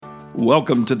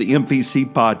Welcome to the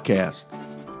MPC Podcast.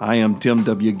 I am Tim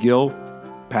W.Gill,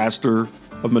 pastor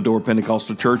of Medora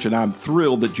Pentecostal Church, and I'm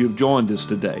thrilled that you've joined us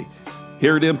today.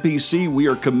 Here at MPC, we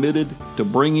are committed to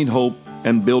bringing hope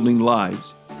and building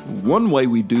lives. One way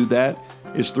we do that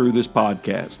is through this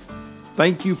podcast.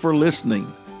 Thank you for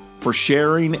listening, for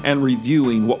sharing and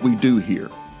reviewing what we do here.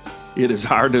 It is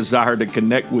our desire to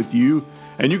connect with you,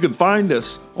 and you can find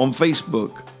us on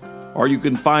Facebook, or you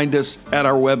can find us at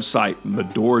our website,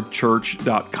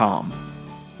 medorachurch.com.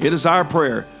 It is our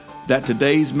prayer that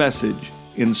today's message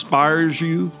inspires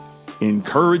you,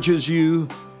 encourages you,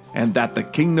 and that the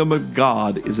kingdom of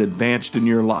God is advanced in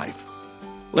your life.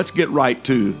 Let's get right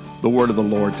to the word of the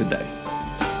Lord today.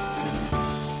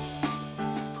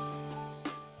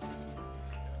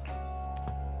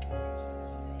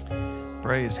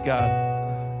 Praise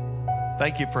God.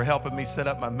 Thank you for helping me set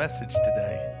up my message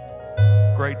today.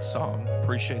 Great song.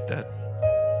 Appreciate that.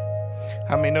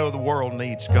 How many know the world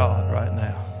needs God right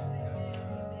now?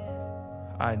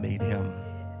 I need Him.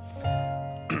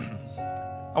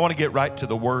 I want to get right to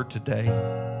the Word today.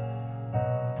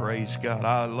 Praise God.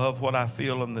 I love what I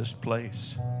feel in this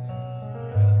place.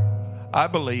 I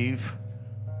believe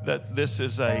that this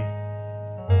is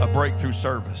a breakthrough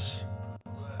service.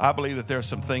 I believe that there are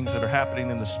some things that are happening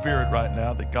in the Spirit right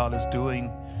now that God is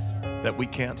doing that we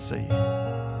can't see.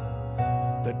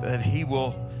 That He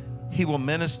will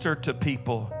minister to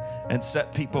people and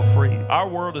set people free. Our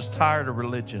world is tired of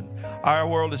religion. Our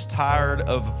world is tired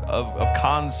of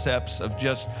concepts of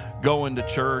just going to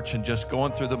church and just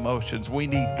going through the motions. We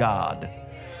need God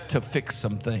to fix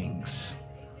some things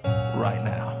right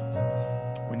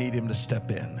now. We need Him to step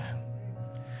in.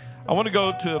 I want to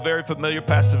go to a very familiar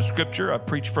passage of Scripture. I've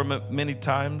preached from it many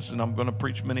times, and I'm going to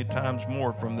preach many times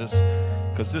more from this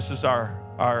because this is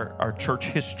our church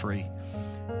history.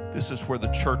 This is where the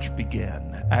church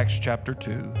began. Acts chapter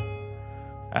 2.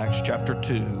 Acts chapter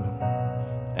 2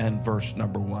 and verse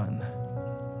number 1.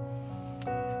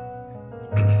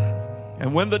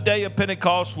 And when the day of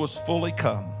Pentecost was fully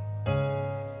come,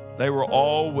 they were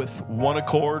all with one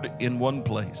accord in one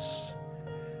place.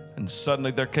 And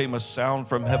suddenly there came a sound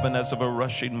from heaven as of a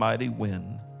rushing mighty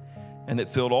wind, and it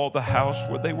filled all the house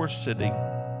where they were sitting.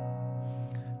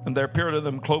 And there appeared to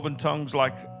them cloven tongues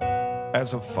like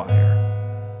as of fire.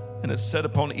 And it sat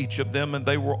upon each of them, and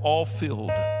they were all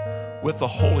filled with the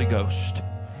Holy Ghost,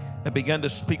 and began to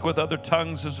speak with other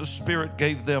tongues as the Spirit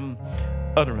gave them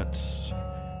utterance.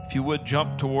 If you would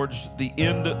jump towards the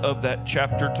end of that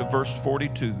chapter to verse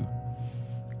 42.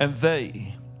 And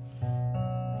they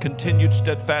continued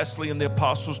steadfastly in the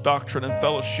apostles' doctrine and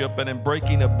fellowship, and in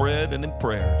breaking of bread and in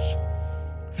prayers.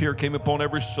 Fear came upon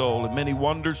every soul, and many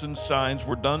wonders and signs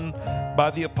were done by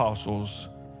the apostles.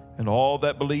 And all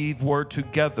that believed were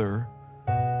together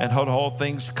and had all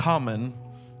things common,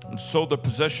 and sold their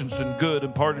possessions and good,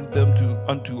 and parted them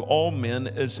unto all men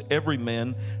as every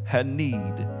man had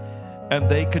need. And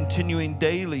they, continuing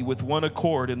daily with one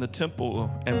accord in the temple,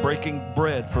 and breaking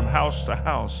bread from house to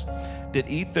house, did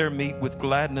eat their meat with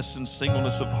gladness and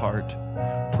singleness of heart,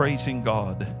 praising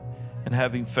God and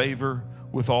having favor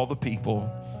with all the people.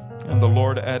 And the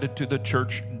Lord added to the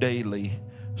church daily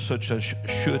such as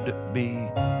should be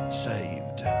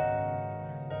saved.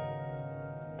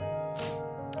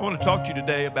 I want to talk to you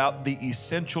today about the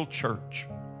essential church.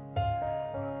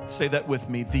 Say that with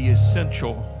me, the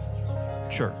essential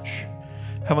church.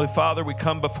 Heavenly Father, we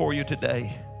come before you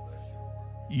today.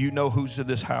 You know who's in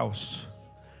this house.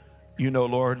 You know,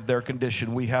 Lord, their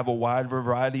condition. We have a wide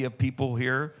variety of people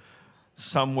here,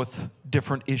 some with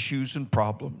different issues and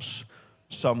problems.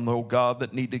 Some, oh God,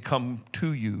 that need to come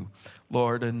to you,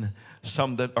 Lord, and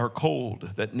some that are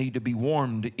cold, that need to be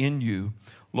warmed in you,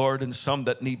 Lord, and some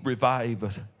that need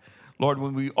revived. Lord,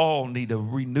 when we all need a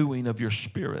renewing of your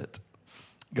Spirit.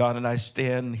 God, and I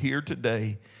stand here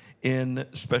today in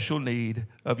special need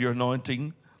of your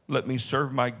anointing. Let me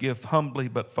serve my gift humbly,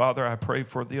 but Father, I pray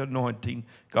for the anointing,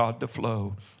 God, to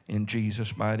flow in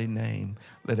Jesus' mighty name.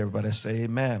 Let everybody say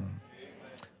amen.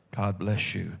 God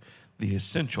bless you. The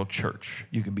essential church.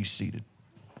 You can be seated.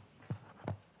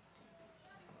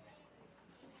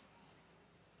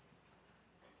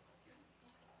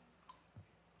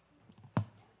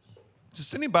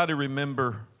 Does anybody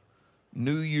remember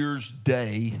New Year's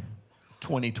Day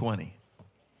 2020?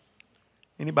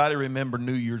 Anybody remember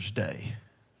New Year's Day?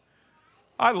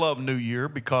 I love New Year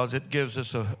because it gives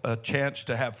us a chance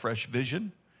to have fresh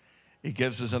vision. It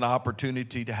gives us an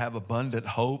opportunity to have abundant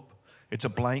hope. It's a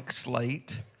blank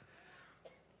slate.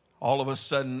 All of a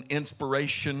sudden,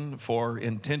 inspiration for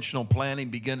intentional planning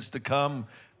begins to come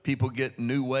People get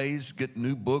new ways, get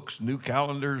new books, new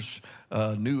calendars,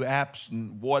 new apps,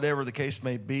 and whatever the case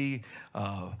may be.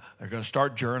 They're going to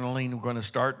start journaling. We're going to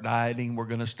start dieting. We're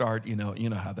going to start, you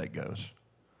know how that goes.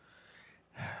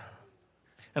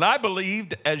 And I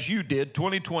believed, as you did,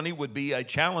 2020 would be a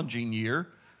challenging year.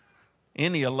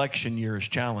 Any election year is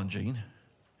challenging.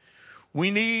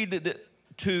 We needed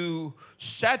to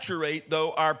saturate,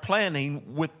 though, our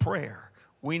planning with prayer.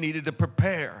 We needed to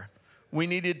prepare. We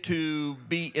needed to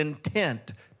be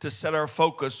intent to set our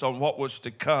focus on what was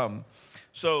to come.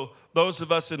 So those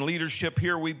of us in leadership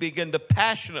here, we begin to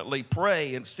passionately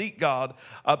pray and seek God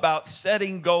about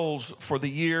setting goals for the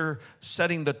year,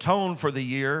 setting the tone for the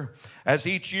year. As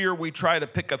each year we try to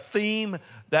pick a theme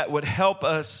that would help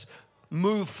us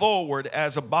move forward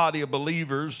as a body of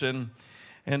believers.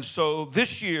 And so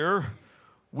this year,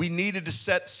 we needed to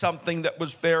set something that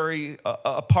was very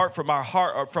apart from our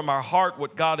heart,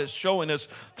 what God is showing us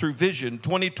through vision.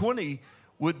 2020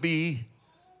 would be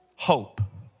hope.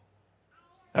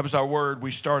 That was our word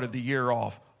we started the year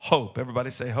off, hope. Everybody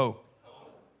say hope.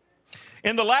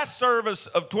 In the last service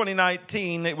of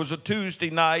 2019, it was a Tuesday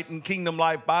night in Kingdom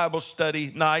Life Bible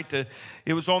Study night.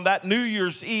 It was on that New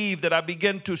Year's Eve that I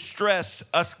began to stress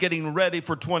us getting ready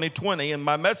for 2020. And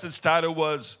my message title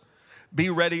was, Be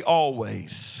Ready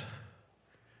Always.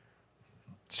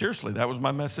 Seriously, that was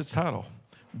my message title.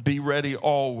 Be ready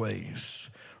always.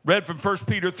 Read from 1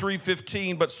 Peter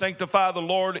 3:15, but sanctify the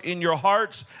Lord in your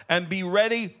hearts and be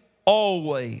ready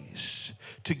always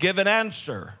to give an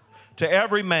answer to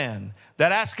every man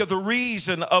that asketh the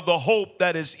reason of the hope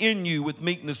that is in you with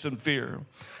meekness and fear.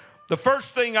 The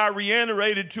first thing I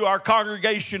reiterated to our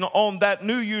congregation on that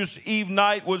New Year's Eve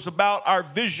night was about our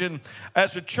vision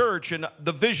as a church and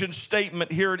the vision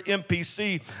statement here at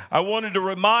MPC. I wanted to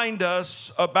remind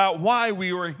us about why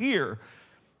we were here.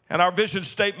 And our vision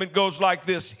statement goes like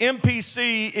this: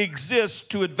 MPC exists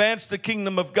to advance the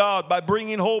kingdom of God by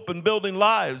bringing hope and building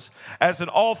lives as an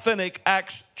authentic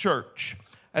Acts church.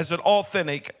 As an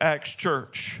authentic Acts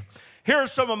church. Here are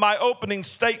some of my opening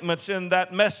statements in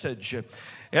that message.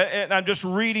 And I'm just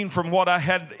reading from what I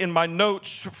had in my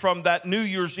notes from that New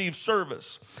Year's Eve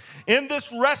service. In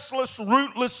this restless,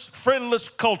 rootless, friendless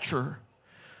culture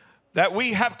that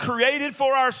we have created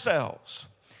for ourselves,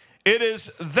 it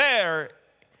is there.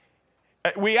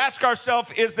 We ask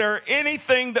ourselves, is there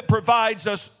anything that provides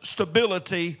us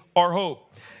stability or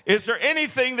hope? Is there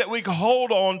anything that we can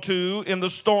hold on to in the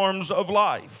storms of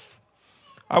life?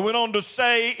 I went on to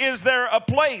say, is there a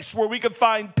place where we can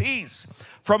find peace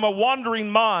from a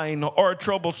wandering mind or a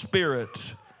troubled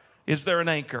spirit? Is there an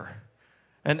anchor?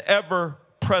 An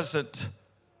ever-present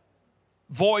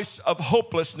voice of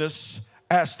hopelessness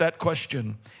asks that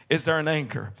question. Is there an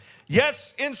anchor?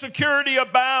 Yes, insecurity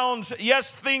abounds.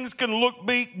 Yes, things can look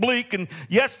bleak. And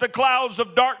yes, the clouds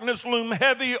of darkness loom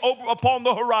heavy over upon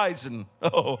the horizon.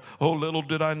 Oh, little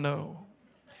did I know.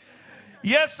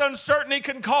 Yes, uncertainty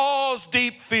can cause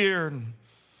deep fear.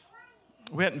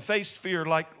 We hadn't faced fear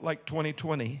like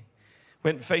 2020. We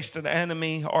hadn't faced an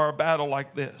enemy or a battle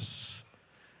like this.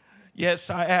 Yes,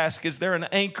 I ask, is there an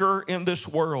anchor in this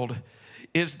world?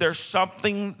 Is there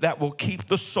something that will keep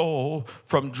the soul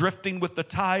from drifting with the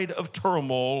tide of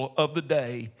turmoil of the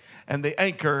day? And the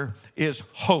anchor is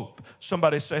hope.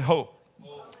 Somebody say hope.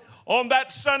 On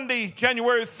that Sunday,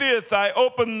 January 5th, I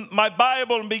opened my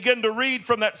Bible and began to read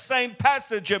from that same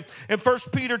passage in 1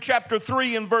 Peter chapter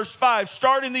 3 and verse 5,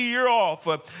 starting the year off.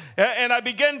 And I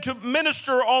began to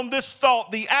minister on this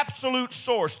thought, the absolute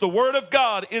source. The Word of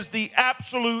God is the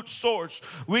absolute source.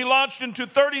 We launched into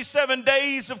 37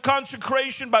 days of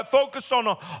consecration by focus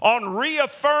on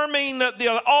reaffirming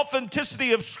the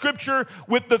authenticity of Scripture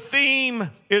with the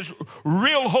theme is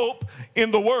real hope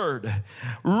in the Word.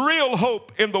 Real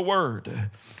hope in the Word.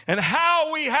 And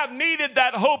how we have needed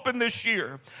that hope in this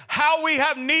year. How we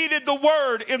have needed the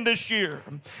Word in this year.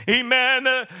 Amen.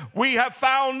 We have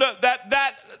found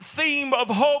that theme of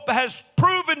hope has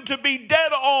proven to be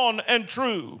dead on and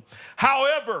true.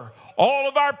 However, all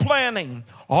of our planning,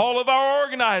 all of our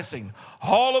organizing,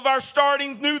 all of our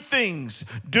starting new things,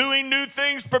 doing new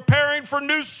things, preparing for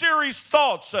new series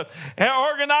thoughts,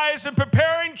 organizing and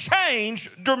preparing change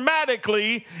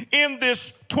dramatically in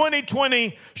this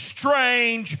 2020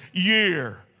 strange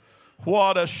year.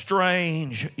 What a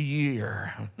strange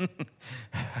year.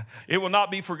 It will not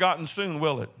be forgotten soon,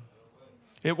 will it?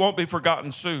 It won't be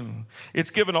forgotten soon.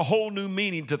 It's given a whole new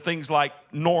meaning to things like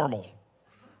normal,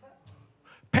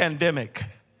 pandemic,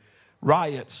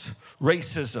 riots,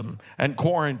 racism, and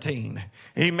quarantine.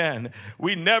 Amen.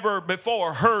 We never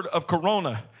before heard of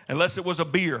corona unless it was a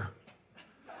beer.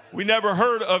 We never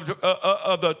heard of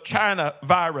the China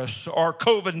virus or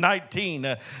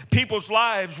COVID-19. People's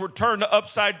lives were turned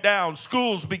upside down.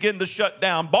 Schools began to shut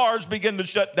down. Bars began to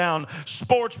shut down.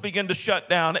 Sports began to shut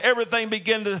down. Everything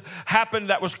began to happen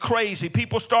that was crazy.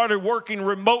 People started working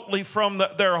remotely from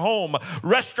their home.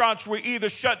 Restaurants were either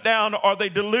shut down or they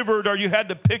delivered or you had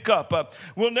to pick up.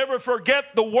 We'll never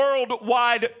forget the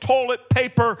worldwide toilet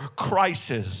paper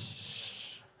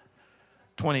crisis.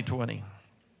 2020.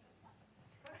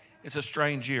 It's a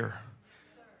strange year.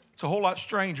 It's a whole lot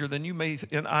stranger than you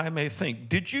and I may think.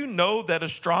 Did you know that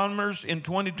astronomers in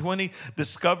 2020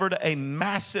 discovered a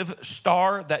massive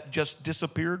star that just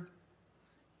disappeared?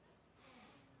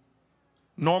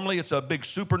 Normally it's a big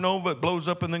supernova. It blows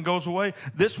up and then goes away.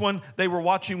 This one, they were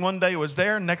watching one day, it was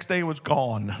there, next day it was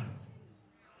gone.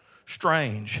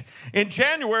 Strange. In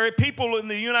January, people in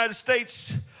the United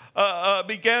States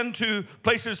began to,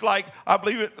 places like, I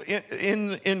believe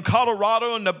in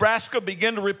Colorado and Nebraska,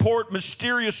 began to report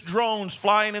mysterious drones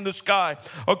flying in the sky.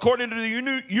 According to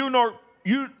the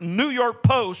New York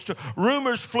Post,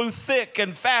 rumors flew thick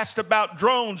and fast about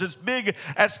drones as big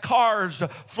as cars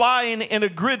flying in a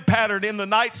grid pattern in the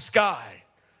night sky.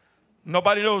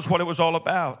 Nobody knows what it was all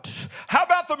about. How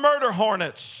about the murder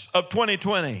hornets of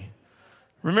 2020?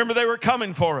 Remember, they were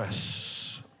coming for us.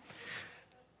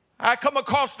 I come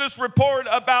across this report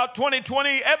about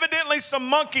 2020. Evidently, some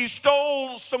monkeys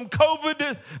stole some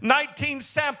COVID-19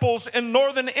 samples in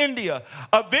northern India.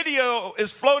 A video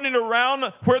is floating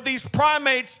around where these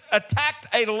primates attacked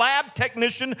a lab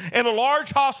technician in a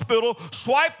large hospital,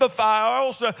 swiped the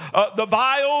vials,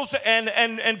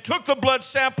 and took the blood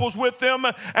samples with them,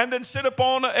 and then set up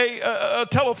on a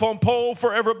telephone pole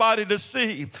for everybody to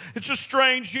see. It's a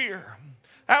strange year.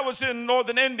 That was in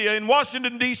northern India. In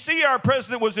Washington, D.C., our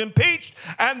president was impeached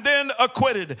and then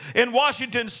acquitted. In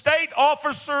Washington State,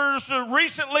 officers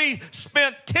recently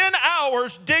spent 10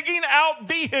 hours digging out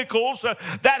vehicles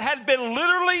that had been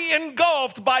literally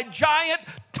engulfed by giant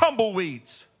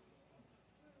tumbleweeds.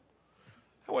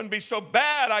 That wouldn't be so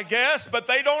bad, I guess, but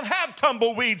they don't have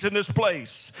tumbleweeds in this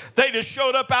place. They just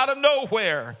showed up out of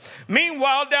nowhere.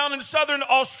 Meanwhile, down in southern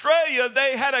Australia,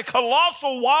 they had a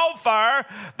colossal wildfire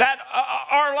that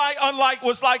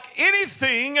was like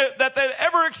anything that they'd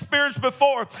ever experienced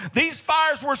before. These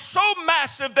fires were so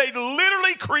massive, they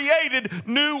literally created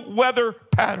new weather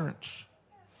patterns.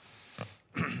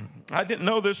 I didn't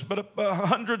know this, but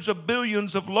hundreds of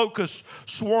billions of locusts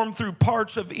swarmed through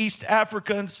parts of East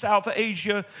Africa and South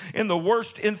Asia in the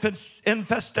worst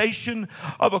infestation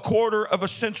of a quarter of a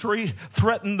century,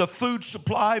 threatened the food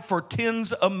supply for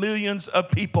tens of millions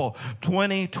of people.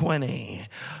 2020.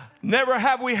 Never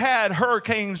have we had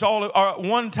hurricanes all at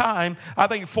one time. I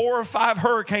think 4 or 5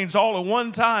 hurricanes all at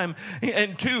one time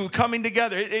and 2 coming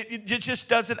together. It just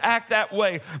doesn't act that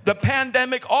way. The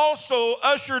pandemic also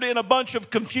ushered in a bunch of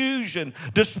confusion,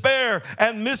 despair,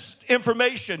 and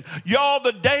misinformation. Y'all,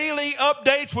 the daily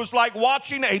updates was like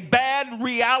watching a bad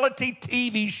reality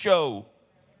TV show.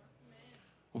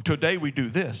 Today we do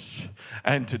this,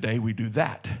 and today we do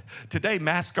that. Today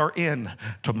masks are in,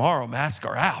 tomorrow masks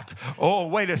are out. Oh,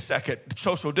 wait a second,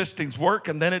 social distancing work,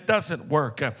 and then it doesn't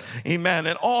work. Amen,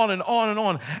 and on and on and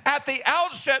on. At the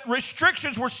outset,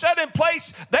 restrictions were set in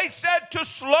place, they said, to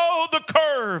slow the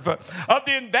curve of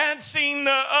the advancing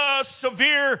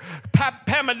severe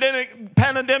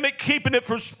pandemic, keeping it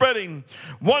from spreading.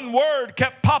 One word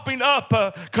kept popping up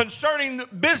concerning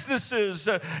businesses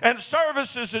and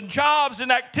services and jobs and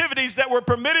activities that were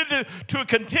permitted to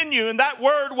continue, and that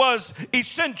word was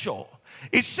essential.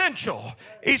 Essential.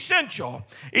 Essential.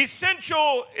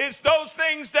 Essential is those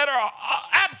things that are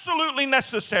absolutely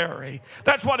necessary.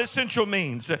 That's what essential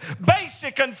means.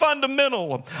 Basic and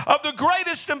fundamental, of the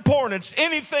greatest importance,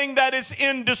 anything that is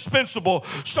indispensable.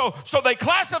 So they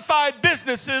classified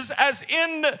businesses as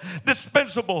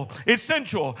indispensable,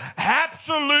 essential,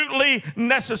 absolutely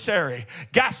necessary.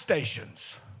 Gas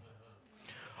stations,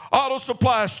 auto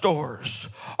supply stores,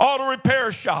 auto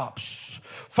repair shops,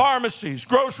 pharmacies,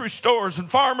 grocery stores, and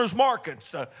farmers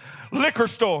markets, liquor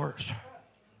stores.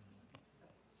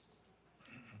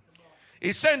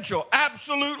 Essential,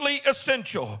 absolutely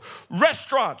essential.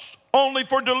 Restaurants, only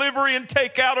for delivery and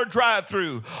takeout or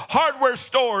drive-through. Hardware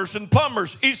stores and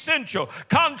plumbers, essential.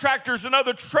 Contractors and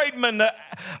other tradesmen,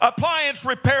 appliance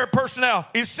repair personnel,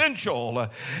 essential.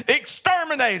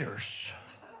 Exterminators,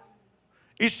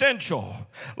 essential.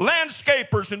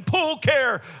 Landscapers and pool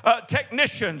care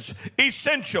technicians,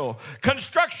 essential.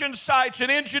 Construction sites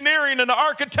and engineering and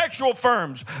architectural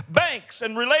firms, banks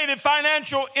and related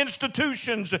financial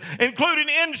institutions, including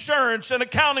insurance and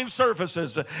accounting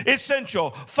services,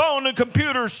 essential. Phone and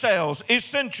computer sales,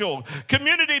 essential.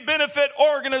 Community benefit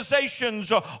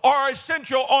organizations are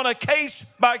essential on a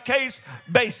case-by-case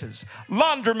basis.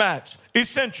 Laundromats,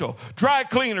 essential. Dry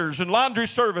cleaners and laundry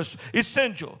service,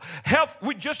 essential. Health,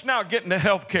 we just now getting to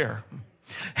health care.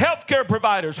 Healthcare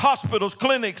providers, hospitals,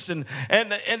 clinics, and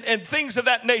things of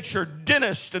that nature,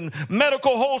 dentists and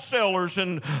medical wholesalers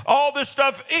and all this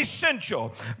stuff,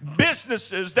 essential.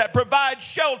 Businesses that provide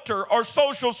shelter or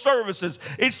social services,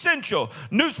 essential.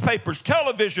 Newspapers,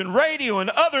 television, radio, and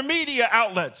other media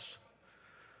outlets,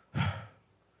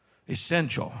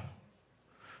 essential.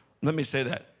 Let me say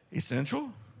that,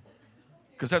 essential,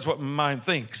 because that's what my mind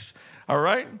thinks. All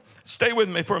right? Stay with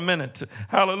me for a minute.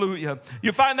 Hallelujah.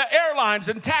 You find that airlines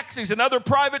and taxis and other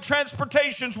private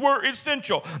transportations were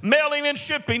essential. Mailing and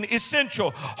shipping,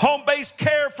 essential. Home-based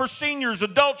care for seniors,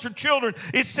 adults, or children,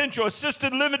 essential.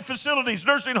 Assisted living facilities,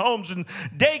 nursing homes, and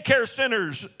daycare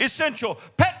centers, essential.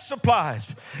 Pet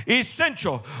supplies,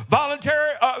 essential.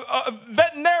 Voluntary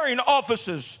veterinarian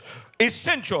offices,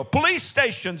 essential. Police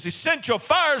stations, essential.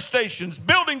 Fire stations,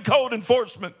 building code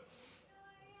enforcement,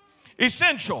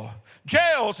 essential.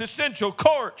 Jails, essential.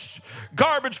 Courts,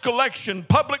 garbage collection,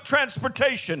 public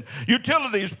transportation,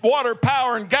 utilities, water,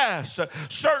 power, and gas,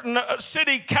 certain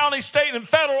city, county, state, and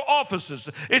federal offices,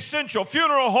 essential.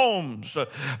 Funeral homes,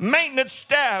 maintenance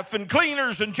staff, and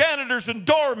cleaners, and janitors, and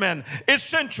doormen,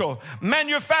 essential.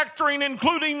 Manufacturing,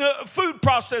 including food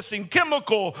processing,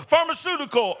 chemical,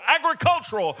 pharmaceutical,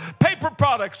 agricultural, paper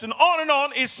products, and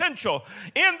on, essential.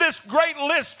 In this great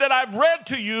list that I've read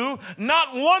to you,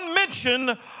 not one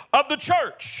mention of the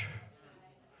church.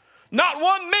 Not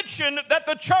one mention that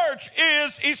the church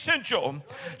is essential.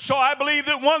 So I believe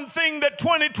that one thing that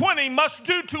 2020 must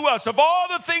do to us, of all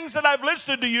the things that I've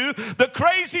listed to you, the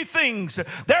crazy things,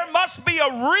 there must be a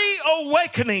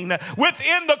reawakening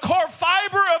within the core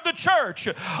fiber of the church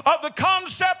of the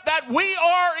concept that we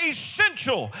are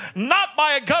essential, not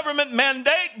by a government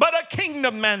mandate, but a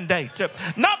kingdom mandate.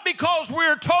 Not because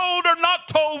we're told or not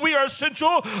told we are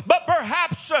essential, but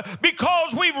perhaps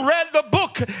because we've read the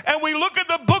book and we look at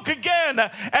the book again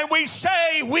and we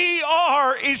say we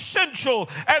are essential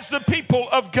as the people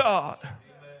of God.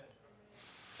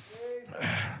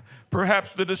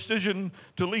 Perhaps the decision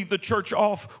to leave the church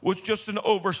off was just an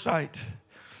oversight.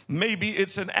 Maybe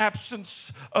it's an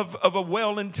absence of a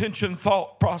well-intentioned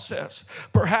thought process.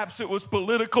 Perhaps it was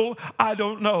political. I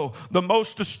don't know. The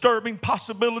most disturbing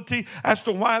possibility as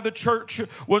to why the church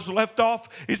was left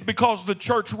off is because the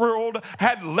church world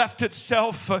had left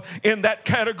itself in that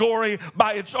category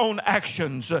by its own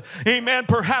actions. Amen.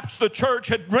 Perhaps the church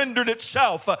had rendered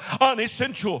itself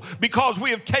unessential because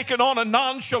we have taken on a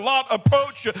nonchalant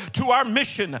approach to our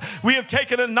mission. We have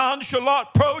taken a nonchalant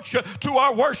approach to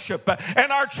our worship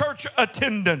and our church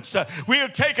attendance. We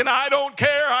have taken, I don't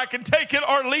care, I can take it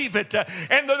or leave it.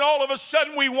 And then all of a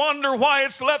sudden we wonder why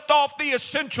it's left off the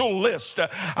essential list.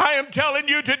 I am telling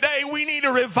you today, we need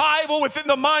a revival within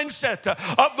the mindset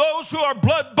of those who are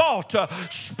blood-bought,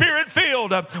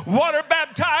 spirit-filled,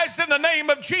 water-baptized in the name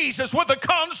of Jesus, with a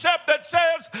concept that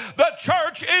says the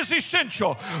church is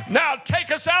essential. Now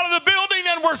take us out of the building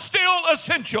and we're still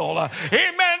essential.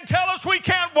 Amen. Tell us we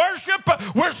can't worship,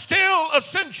 we're still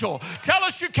essential. Tell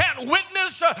us you can't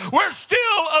witness, we're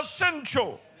still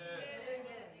essential.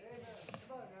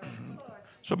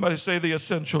 Somebody say the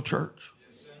essential church.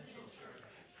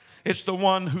 It's the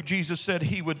one who Jesus said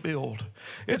he would build.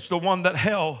 It's the one that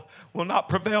hell will not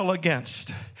prevail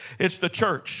against. It's the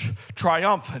church,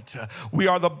 triumphant. We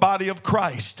are the body of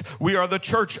Christ. We are the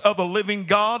church of the living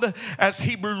God. As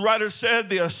Hebrew writer said,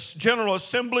 the general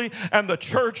assembly and the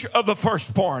church of the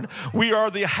firstborn. We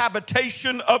are the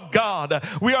habitation of God.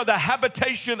 We are the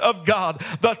habitation of God,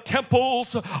 the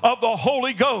temples of the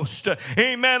Holy Ghost.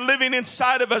 Amen. Living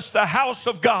inside of us, the house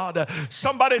of God.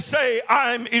 Somebody say,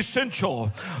 I'm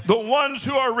essential. The ones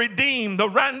who are redeemed, the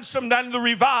ransomed and the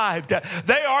revived,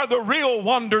 they are the real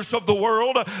wonders of the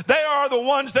world. They are the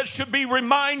ones that should be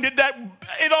reminded that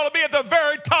it ought to be at the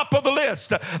very top of the list.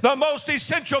 The most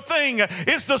essential thing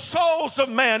is the souls of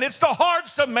man. It's the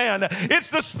hearts of man. It's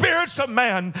the spirits of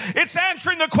man. It's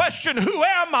answering the question, who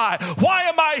am I? Why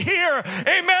am I here?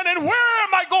 Amen. And where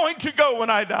am I going to go when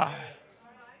I die?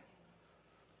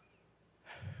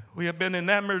 We have been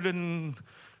enamored and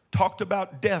talked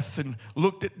about death and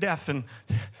looked at death and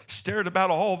stared about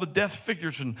all the death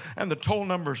figures and the toll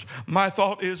numbers, my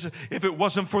thought is if it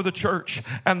wasn't for the church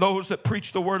and those that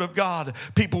preach the word of God,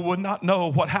 people would not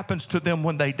know what happens to them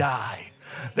when they die.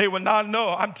 They would not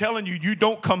know. I'm telling you, you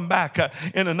don't come back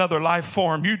in another life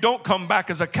form. You don't come back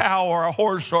as a cow or a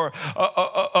horse or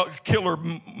a killer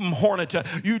hornet.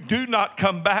 You do not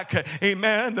come back.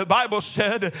 Amen. The Bible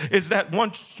said is that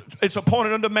once it's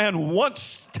appointed unto man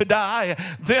once to die,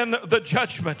 then the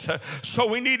judgment. So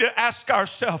we need to ask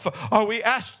ourselves,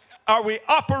 are we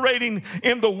operating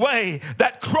in the way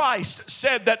that Christ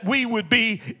said that we would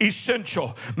be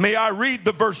essential? May I read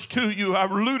the verse to you I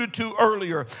alluded to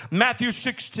earlier, Matthew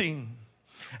 16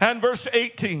 and verse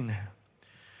 18.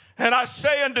 And I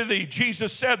say unto thee,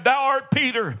 Jesus said, thou art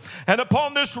Peter, and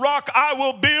upon this rock I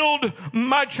will build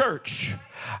my church.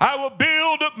 I will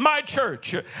build my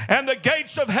church, and the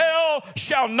gates of hell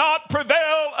shall not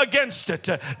prevail against it.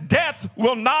 Death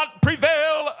will not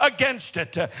prevail against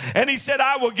it. And he said,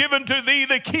 I will give unto thee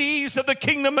the keys of the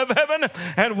kingdom of heaven,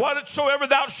 and whatsoever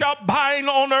thou shalt bind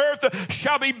on earth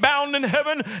shall be bound in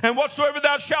heaven, and whatsoever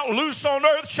thou shalt loose on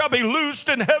earth shall be loosed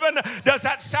in heaven. Does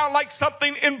that sound like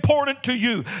something important to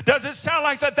you? Does it sound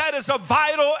like that is a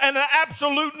vital and an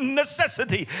absolute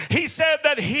necessity? He said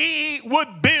that he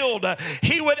would build,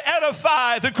 he would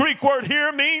edify. The Greek word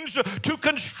here means to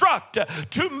construct,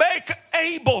 to make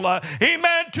able,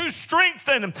 amen, to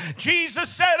strengthen. Jesus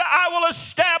said, I will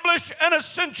establish an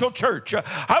essential church.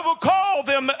 I will call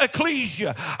them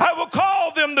ecclesia. I will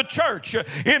call them the church.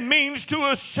 It means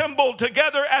to assemble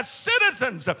together as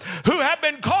citizens who have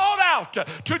been called out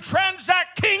to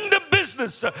transact kingdom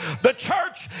business. The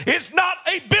church is not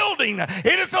a building.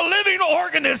 It is a living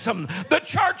organism. The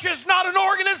church is not an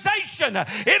organization.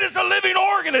 It is a living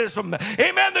organism.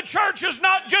 Amen. The church is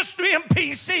not just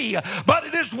MPC, but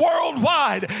it is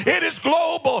worldwide. It is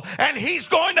global. And he's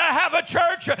going to have a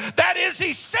church that is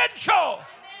essential.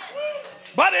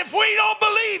 But if we don't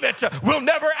believe it, we'll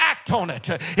never act on it.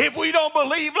 If we don't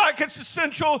believe like it's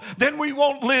essential, then we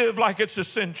won't live like it's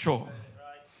essential.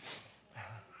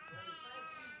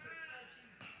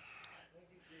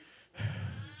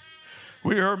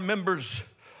 We are members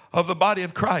of the body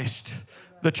of Christ,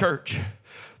 the church.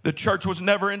 The church was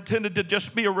never intended to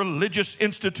just be a religious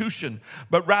institution,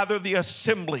 but rather the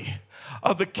assembly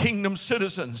of the kingdom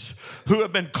citizens who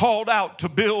have been called out to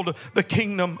build the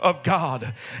kingdom of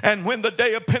God. And when the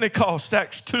day of Pentecost,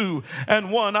 Acts 2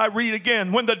 and 1, I read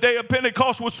again, when the day of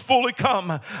Pentecost was fully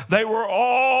come, they were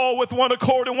all with one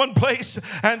accord in one place,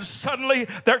 and suddenly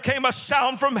there came a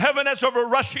sound from heaven as of a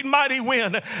rushing mighty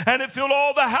wind, and it filled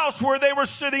all the house where they were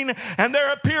sitting, and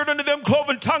there appeared unto them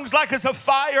cloven tongues like as of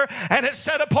fire, and it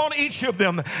sat upon each of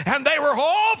them, and they were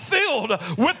all filled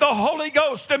with the Holy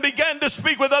Ghost and began to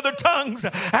speak with other tongues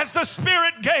as the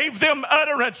Spirit gave them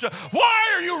utterance.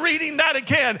 Why are you reading that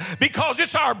again? Because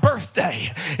it's our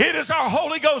birthday. It is our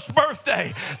Holy Ghost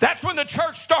birthday. That's when the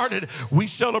church started. We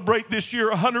celebrate this year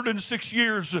 106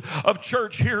 years of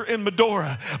church here in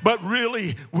Medora, but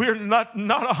really we're not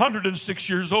 106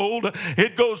 years old.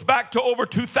 It goes back to over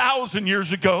 2,000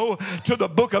 years ago to the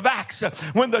book of Acts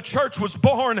when the church was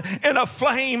born in a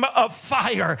flame of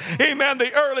fire. Amen.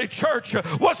 The early church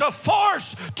was a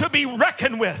force to be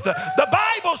reckoned with. The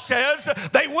Bible says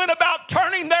they went about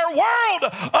turning their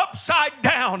world upside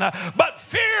down. But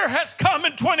fear has come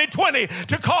in 2020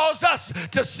 to cause us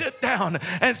to sit down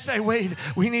and say, wait,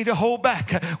 we need to hold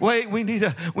back. Wait, we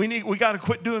got to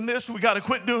quit doing this. We got to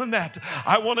quit doing that.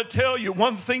 I want to tell you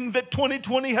one thing that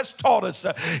 2020 has taught us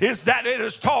is that it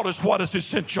has taught us what is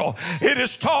essential. It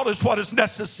has taught us what is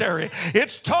necessary.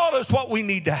 It's taught us what we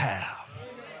need to have.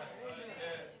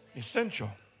 Essential.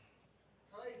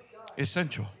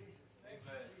 Essential.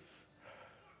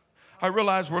 I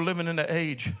realize we're living in an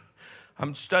age.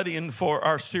 I'm studying for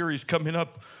our series coming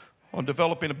up on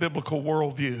developing a biblical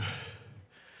worldview.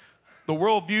 The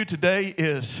worldview today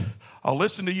is I'll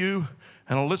listen to you,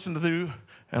 and I'll listen to you,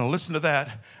 and I'll listen to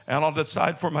that, and I'll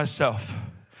decide for myself.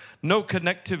 No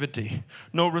connectivity,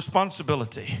 no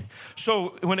responsibility.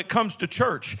 So when it comes to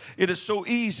church, it is so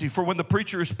easy for when the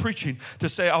preacher is preaching to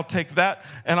say, I'll take that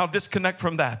and I'll disconnect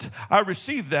from that. I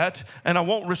receive that and I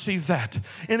won't receive that.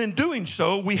 And in doing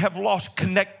so, we have lost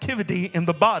connectivity in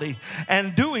the body.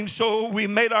 And doing so, we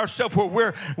made ourselves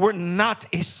where we're not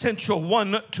essential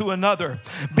one to another.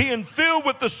 Being filled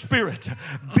with the Spirit,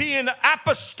 being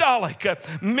apostolic,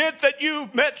 meant that you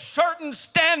met certain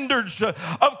standards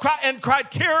and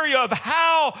criteria area of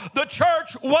how the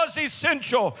church was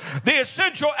essential. The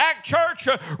Essential Act Church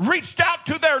reached out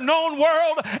to their known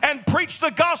world and preached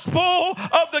the gospel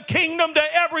of the kingdom to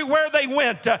everywhere they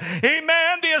went.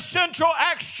 Amen. The Essential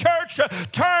Acts Church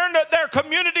turned their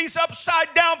communities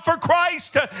upside down for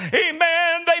Christ.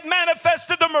 Amen. They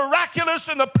manifested the miraculous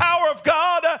and the power of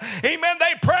God. Amen.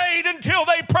 They prayed until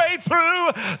they prayed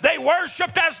through. They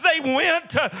worshiped as they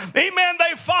went. Amen.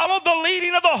 They followed the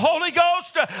leading of the Holy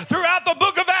Ghost throughout the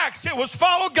book of Acts. It was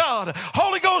follow God.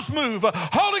 Holy Ghost move.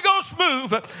 Holy Ghost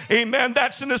move. Amen.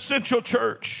 That's an essential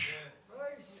church.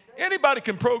 Anybody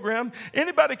can program.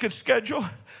 Anybody can schedule.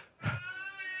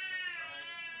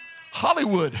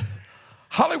 Hollywood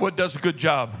does a good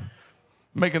job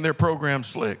making their program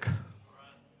slick.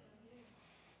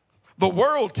 The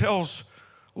world tells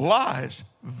lies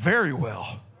very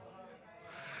well.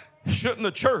 Shouldn't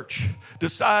the church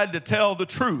decide to tell the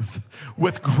truth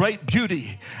with great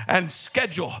beauty and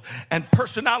schedule and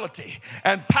personality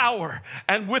and power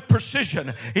and with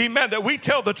precision? Amen. That we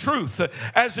tell the truth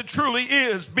as it truly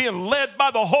is, being led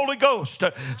by the Holy Ghost.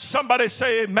 Somebody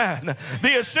say amen.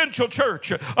 The essential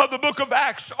church of the book of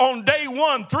Acts, on day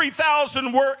 1,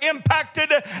 3,000 were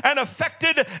impacted and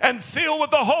affected and filled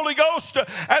with the Holy Ghost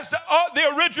as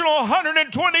the original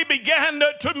 120 began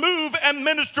to move and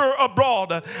minister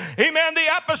abroad. Amen. The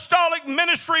apostolic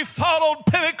ministry followed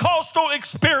Pentecostal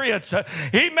experience.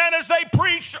 Amen. As they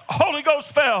preached, Holy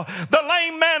Ghost fell. The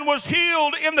lame man was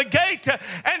healed in the gate,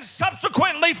 and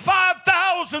subsequently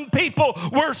 5,000 people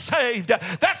were saved.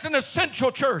 That's an essential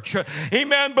church.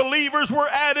 Amen. Believers were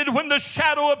added when the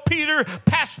shadow of Peter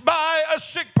passed by a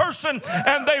sick person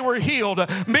and they were healed.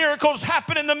 Miracles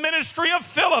happened in the ministry of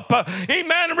Philip.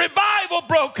 Amen. Revival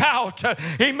broke out.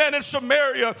 Amen. In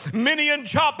Samaria, many in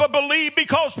Joppa believed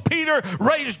because Peter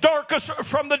raised Dorcas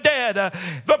from the dead.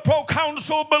 The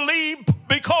proconsul believed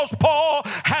because Paul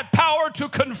had power to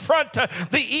confront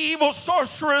the evil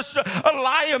sorceress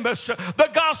Elymas. The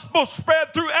gospel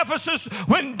spread through Ephesus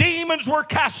when demons were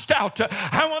cast out.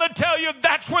 I want to tell you,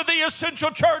 that's where the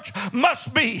essential church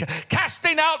must be.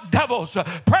 Casting out devils,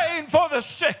 praying for the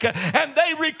sick, and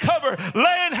they recover.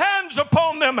 Laying hands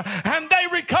upon them, and they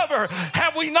recover.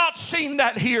 Have we not seen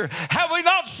that here? Have we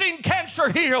not seen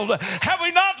cancer healed? Have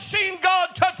we not seen God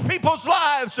touch people's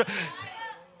lives?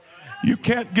 You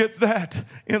can't get that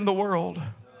in the world.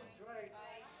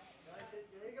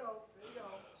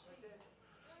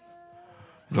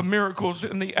 The miracles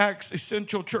in the Acts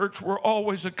Essential Church were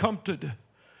always accompanied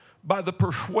by the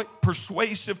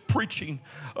persuasive preaching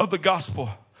of the gospel.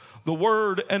 The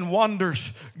word and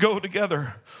wonders go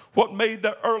together. What made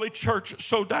the early church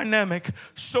so dynamic,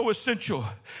 so essential?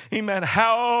 Amen.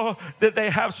 How did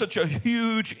they have such a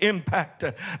huge impact?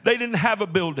 They didn't have a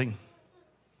building.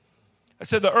 I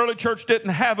said the early church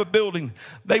didn't have a building.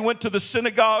 They went to the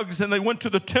synagogues and they went to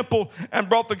the temple and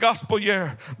brought the gospel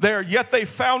there. Yet they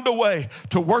found a way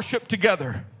to worship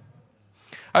together.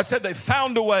 I said they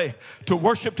found a way to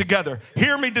worship together.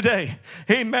 Hear me today.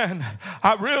 Amen.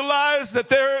 I realize that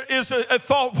there is a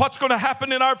thought what's going to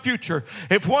happen in our future.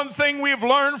 If one thing we've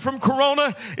learned from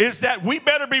Corona is that we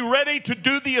better be ready to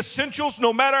do the essentials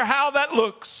no matter how that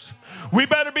looks. We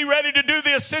better be ready to do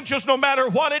the essentials no matter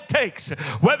what it takes.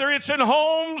 Whether it's in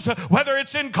homes, whether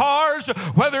it's in cars,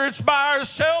 whether it's by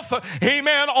ourselves,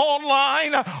 amen,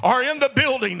 online or in the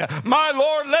building. My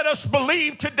Lord, let us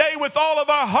believe today with all of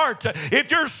our heart.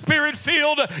 If you're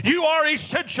spirit-filled, you are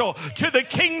essential to the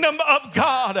kingdom of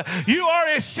God. You are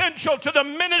essential to the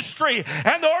ministry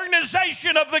and the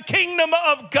organization of the kingdom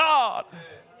of God.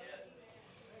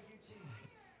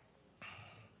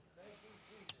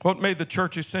 What made the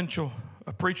church essential?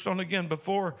 I preached on it again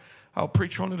before. I'll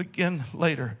preach on it again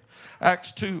later.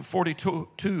 Acts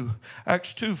 2:42.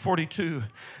 Acts 2:42.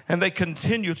 And they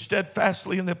continued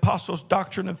steadfastly in the apostles'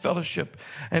 doctrine and fellowship,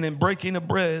 and in breaking of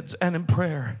breads and in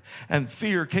prayer. And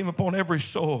fear came upon every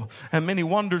soul. And many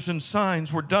wonders and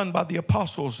signs were done by the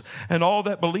apostles. And all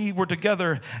that believed were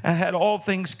together and had all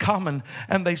things common.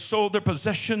 And they sold their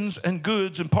possessions and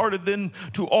goods and parted them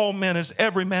to all men as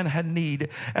every man had need.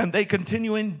 And they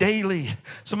continuing daily.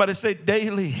 Somebody say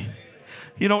daily.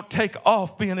 You don't take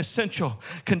off being essential.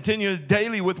 Continue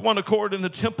daily with one accord in the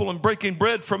temple and breaking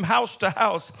bread from house to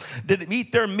house. Did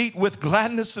eat their meat with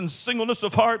gladness and singleness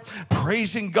of heart,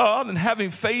 praising God and having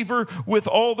favor with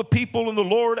all the people. And the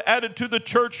Lord added to the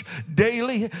church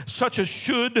daily such as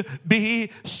should be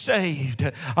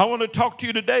saved. I want to talk to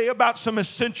you today about some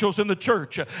essentials in the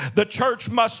church. The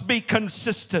church must be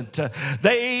consistent.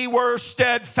 They were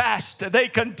steadfast. They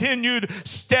continued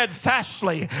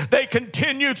steadfastly. They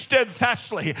continued steadfastly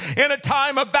steadfastly in a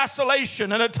time of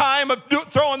vacillation, in a time of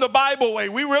throwing the Bible away.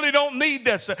 We really don't need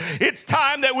this. It's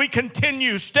time that we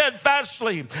continue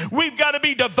steadfastly. We've got to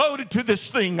be devoted to this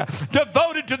thing,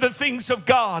 devoted to the things of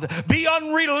God. Be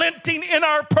unrelenting in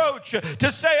our approach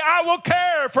to say, I will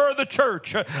care for the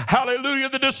church. Hallelujah.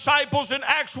 The disciples in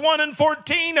Acts 1 and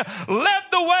 14 led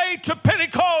the way to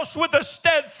Pentecost with a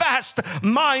steadfast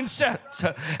mindset.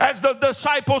 As the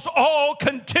disciples all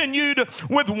continued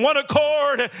with one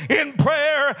accord in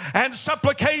prayer and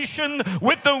supplication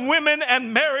with the women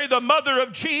and Mary, the mother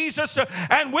of Jesus,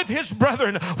 and with his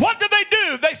brethren, what did they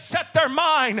do? They set their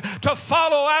mind to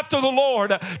follow after the Lord,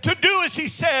 to do as he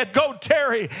said, go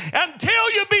tarry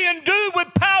until you be endued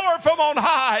with power from on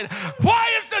high. Why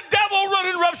is the devil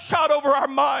running roughshod over our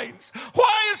minds?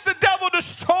 Why is the devil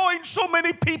destroying so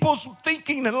many people's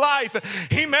thinking and life?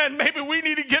 Amen. Maybe we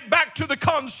need to get back to the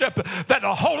concept that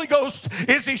the Holy Ghost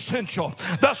is essential.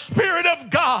 The Spirit of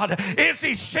God is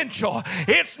essential.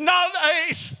 It's not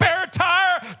a spare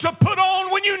tire to put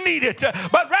on when you need it,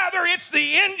 but rather it's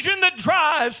the engine that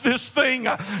drives this thing.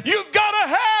 You've got to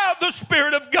have the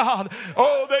Spirit of God.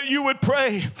 Oh, that you would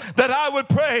pray, that I would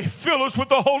pray. Fill us with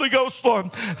the Holy Ghost,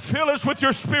 Lord. Fill us with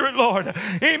your Spirit, Lord.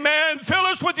 Amen. Fill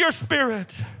us with your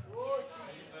Spirit.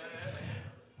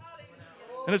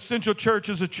 An essential church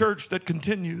is a church that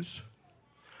continues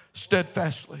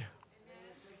steadfastly.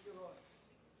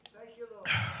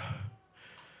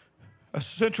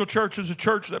 Essential church is a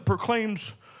church that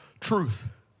proclaims truth.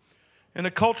 In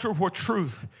a culture where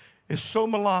truth is so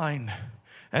maligned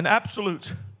and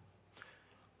absolute.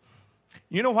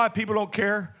 You know why people don't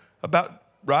care about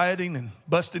rioting and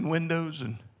busting windows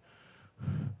and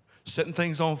setting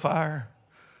things on fire,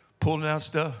 pulling out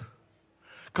stuff?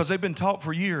 Because they've been taught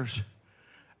for years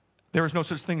there is no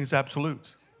such thing as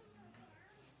absolutes.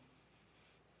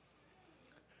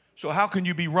 So how can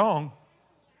you be wrong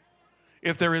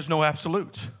if there is no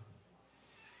absolutes?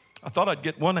 I thought I'd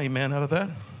get one amen out of that.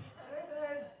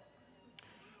 Amen.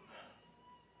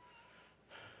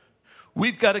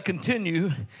 We've got to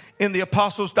continue in the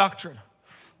apostles' doctrine.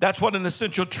 That's what an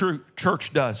essential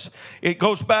church does. It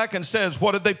goes back and says,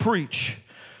 what did they preach?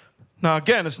 Now,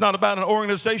 again, it's not about an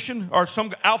organization or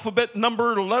some alphabet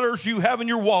number or letters you have in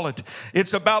your wallet.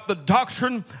 It's about the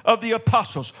doctrine of the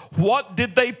apostles. What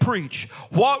did they preach?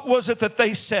 What was it that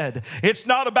they said? It's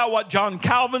not about what John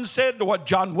Calvin said or what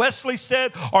John Wesley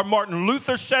said or Martin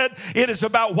Luther said. It is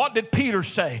about what did Peter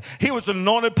say? He was an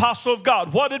anointed apostle of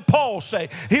God. What did Paul say?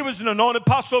 He was an anointed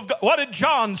apostle of God. What did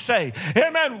John say?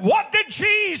 Amen. What did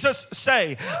Jesus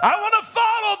say? I want to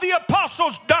follow the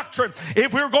apostles' doctrine.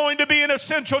 If we're going to be an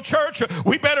essential church,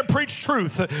 we better preach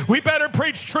truth. We better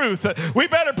preach truth. We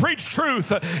better preach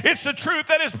truth. It's the truth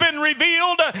that has been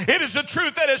revealed. It is the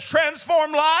truth that has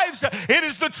transformed lives. It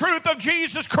is the truth of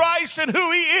Jesus Christ and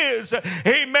who he is.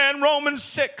 Amen. Romans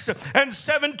 6 and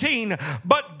 17.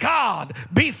 But God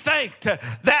be thanked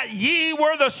that ye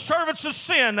were the servants of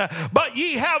sin, but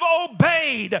ye have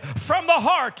obeyed from the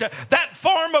heart that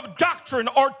form of doctrine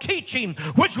or teaching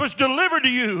which was delivered to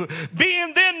you.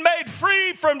 Being then made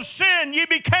free from sin, ye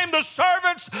became the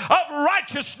servants of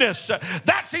righteousness.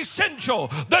 That's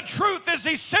essential. The truth is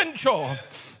essential.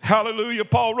 Hallelujah.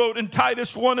 Paul wrote in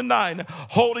Titus 1 and 9,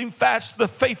 holding fast the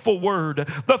faithful word,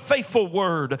 the faithful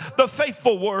word, the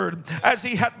faithful word, as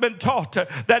he hath been taught,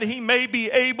 that he may be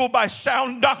able by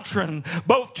sound doctrine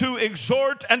both to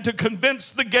exhort and to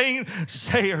convince the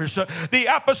gainsayers. The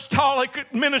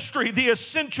apostolic ministry, the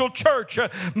essential church,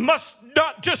 must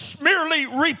not just merely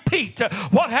repeat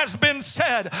what has been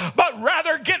said, but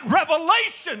rather get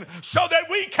revelation so that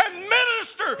we can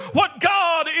minister what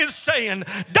God is saying.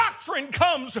 Doctrine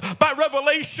comes by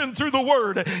revelation through the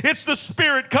word. It's the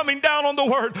Spirit coming down on the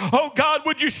word. Oh God,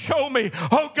 would you show me?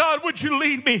 Oh God, would you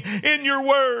lead me in your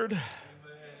word? Amen.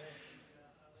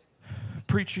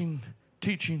 Preaching,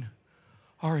 teaching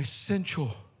are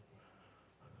essential.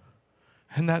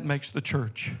 And that makes the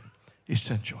church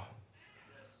essential.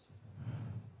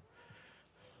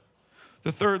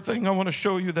 The third thing I want to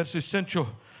show you that's essential,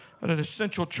 that an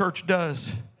essential church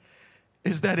does,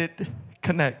 is that it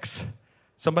connects.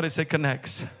 Somebody say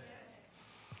connects.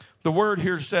 The word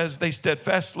here says they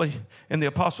steadfastly, in the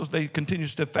apostles, they continue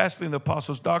steadfastly in the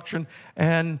apostles' doctrine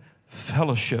and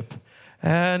fellowship.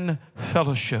 And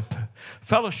fellowship.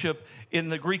 Fellowship in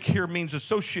the Greek here means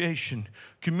association,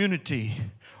 community,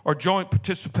 or joint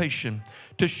participation.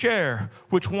 To share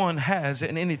which one has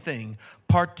in anything.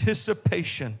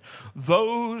 Participation.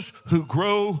 Those who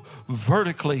grow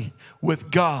vertically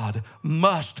with God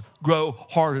must grow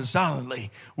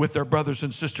horizontally with their brothers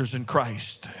and sisters in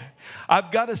Christ.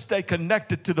 I've got to stay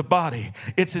connected to the body.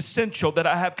 It's essential that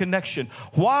I have connection.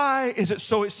 Why is it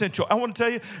so essential? I want to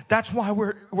tell you, that's why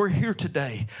we're here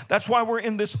today. That's why we're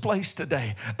in this place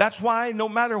today. That's why no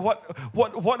matter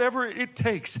whatever it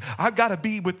takes, I've got to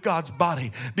be with God's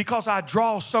body, because I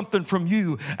draw something from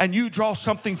you and you draw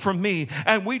something from me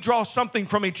and we draw something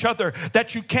from each other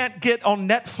that you can't get on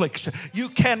Netflix. You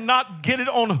cannot get it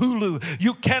on Hulu.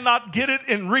 You cannot get it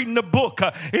in reading a book.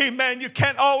 Amen. You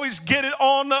can't always get it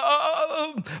on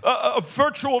a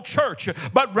virtual church,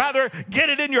 but rather get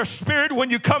it in your spirit when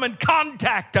you come in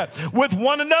contact with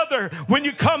one another, when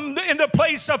you come in the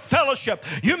place of fellowship.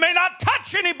 You may not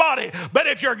touch anybody, but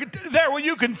if you're there where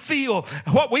you can feel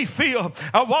what we feel.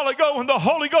 A while ago when the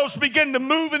Holy Ghost began to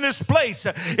move in this place,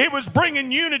 it was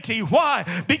bringing unity. Why?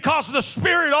 Because the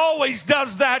Spirit always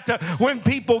does that when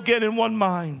people get in one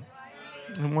mind,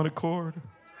 in one accord.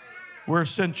 We're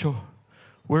essential.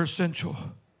 We're essential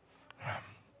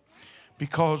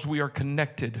because we are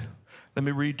connected. Let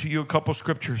me read to you a couple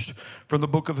scriptures from the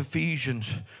book of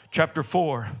Ephesians, chapter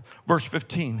 4, verse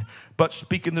 15. But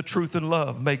speaking the truth in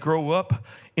love may grow up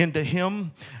into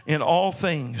him in all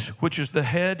things, which is the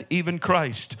head, even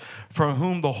Christ, from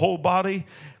whom the whole body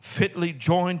fitly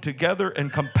joined together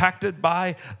and compacted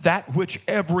by that which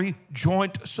every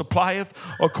joint supplieth,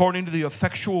 according to the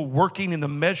effectual working in the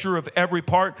measure of every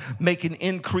part, making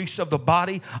increase of the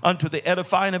body unto the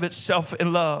edifying of itself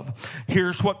in love.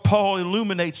 Here's what Paul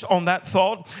illuminates on that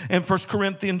thought in 1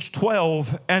 Corinthians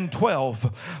 12 and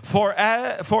 12. For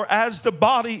as the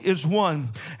body is one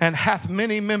and hath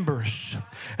many members,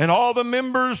 and all the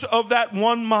members of that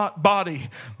one body,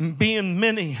 being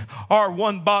many, are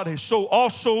one body, so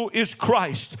also is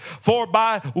Christ. For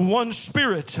by one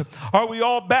Spirit are we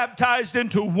all baptized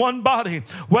into one body,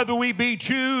 whether we be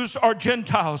Jews or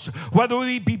Gentiles, whether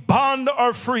we be bond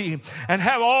or free, and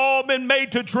have all been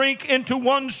made to drink into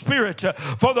one Spirit.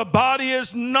 For the body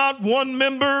is not one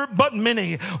member, but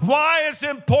many. Why is it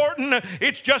important?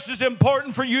 It's just as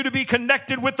important for you to be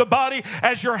connected with the body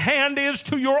as your hand is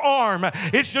to your arm.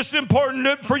 It's just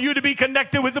important for you to be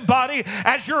connected with the body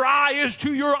as your eye is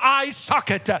to your eye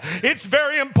socket. It's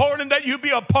very important that you be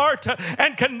a part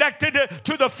and connected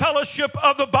to the fellowship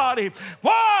of the body.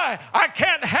 Why? I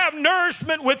can't have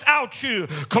nourishment without you.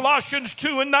 Colossians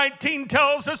 2 and 19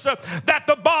 tells us that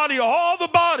the body, all the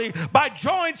body, by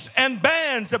joints and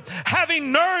bands,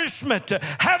 having nourishment,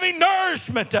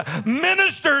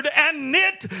 ministered and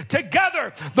knit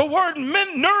together. The word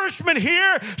nourishment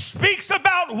here speaks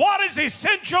about what is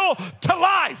essential to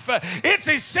life. It's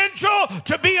essential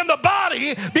to be in the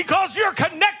body because you're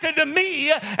connected to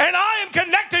me and I am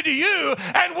connected to you,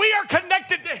 and we are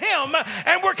connected to him,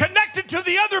 and we're connected to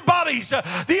the other bodies,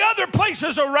 the other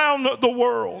places around the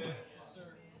world.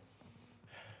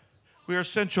 We are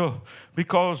essential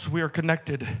because we are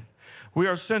connected. We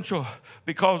are essential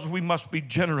because we must be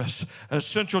generous. An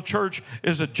essential church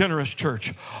is a generous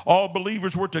church. All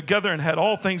believers were together and had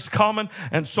all things common,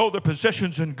 and sold their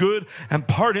possessions in good, and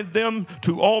parted them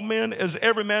to all men as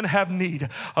every man have need.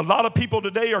 A lot of people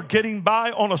today are getting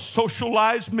by on a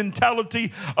socialized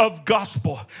mentality of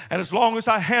gospel. And as long as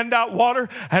I hand out water,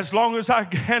 as long as I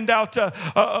hand out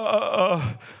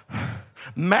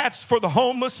mats for the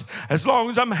homeless, as long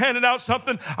as I'm handing out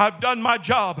something, I've done my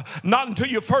job. Not until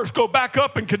you first go back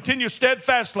up and continue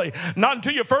steadfastly. Not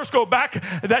until you first go back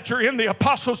that you're in the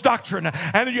apostles' doctrine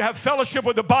and you have fellowship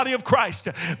with the body of Christ.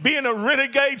 Being a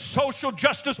renegade social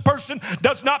justice person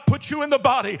does not put you in the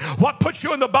body. What puts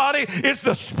you in the body is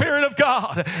the Spirit of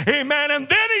God. Amen. And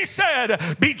then he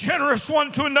said, be generous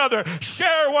one to another,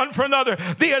 share one for another.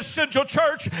 The essential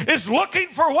church is looking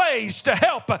for ways to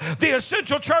help. The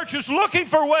essential church is looking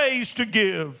for ways to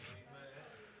give.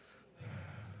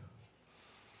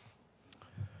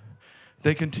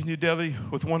 They continue daily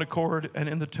with one accord and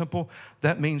in the temple.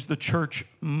 That means the church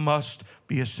must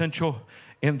be essential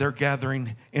in their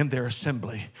gathering, in their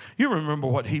assembly. You remember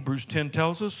what Hebrews 10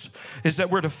 tells us, is that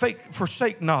we're to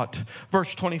forsake not,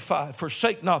 verse 25,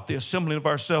 forsake not the assembling of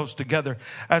ourselves together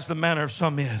as the manner of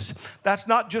some is. That's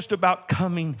not just about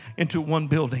coming into one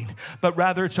building, but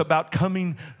rather it's about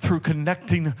coming through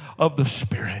connecting of the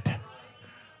Spirit.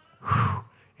 Whew.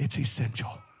 It's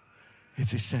essential.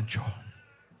 It's essential.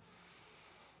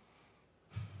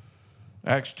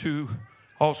 Acts 2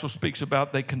 also speaks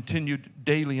about they continued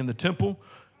daily in the temple,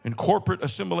 in corporate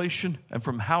assimilation, and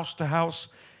from house to house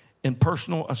in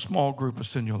personal, a small group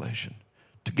assimilation.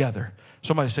 Together.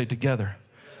 Somebody say together.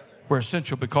 We're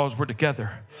essential because we're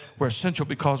together. We're essential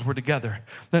because we're together.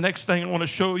 The next thing I want to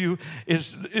show you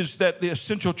is that the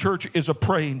essential church is a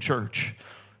praying church.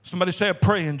 Somebody say a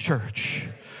praying church.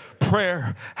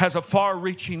 Prayer has a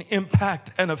far-reaching impact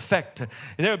and effect.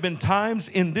 There have been times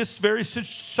in this very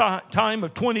time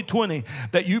of 2020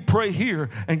 that you pray here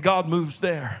and God moves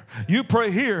there. You pray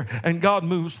here and God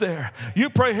moves there. You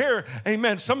pray here,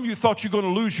 amen. Some of you thought you were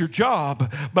going to lose your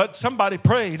job, but somebody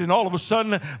prayed and all of a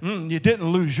sudden, you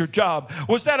didn't lose your job.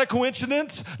 Was that a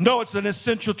coincidence? No, it's an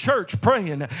essential church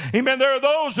praying. Amen. There are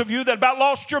those of you that about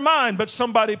lost your mind, but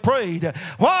somebody prayed.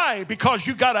 Why? Because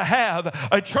you got to have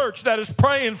a church that is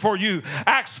praying for you.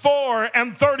 Acts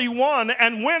 4:31,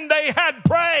 and when they had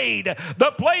prayed,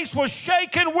 the place was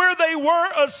shaken where they were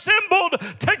assembled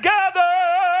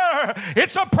together.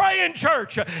 It's a praying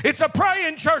church. It's a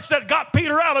praying church that got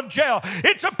Peter out of jail.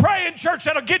 It's a praying church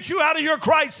that'll get you out of your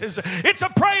crisis. It's a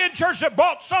praying church that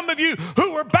brought some of you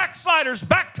who were backsliders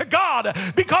back to God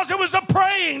because it was a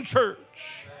praying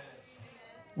church.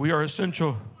 We are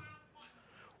essential.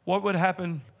 What would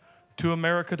happen to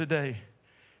America today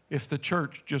if the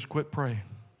church just quit praying?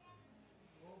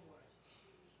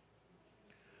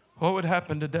 What would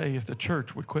happen today if the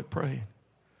church would quit praying?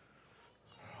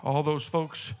 All those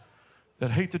folks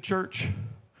that hate the church,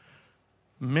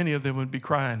 many of them would be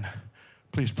crying,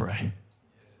 please pray.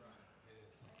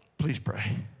 Please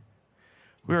pray.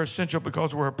 We're essential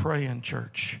because we're a praying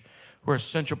church. We're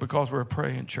essential because we're a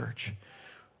praying church.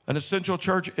 An essential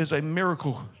church is a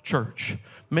miracle church.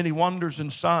 Many wonders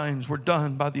and signs were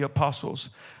done by the apostles.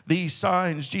 These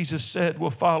signs, Jesus said, will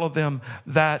follow them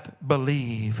that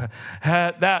believe.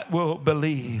 That will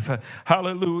believe.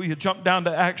 Hallelujah. Jump down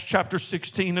to Acts chapter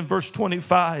 16 and verse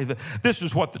 25. This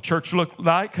is what the church looked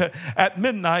like. At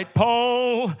midnight,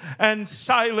 Paul and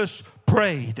Silas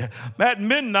prayed. At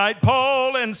midnight,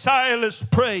 Paul and Silas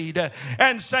prayed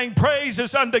and sang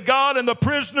praises unto God, and the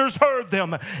prisoners heard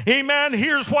them. Amen.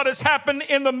 Here's what has happened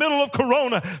in the middle of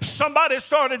Corona. Somebody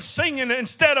started singing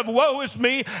instead of woe is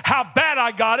me, how bad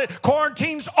I got it.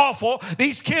 Quarantine's awful.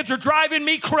 These kids are driving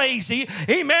me crazy.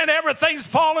 Amen. Everything's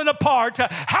falling apart.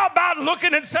 How about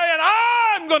looking and saying,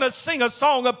 I'm going to sing a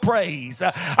song of praise.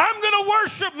 I'm going to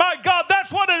worship my God.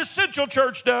 That's what an essential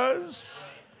church does.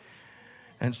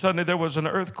 And suddenly there was an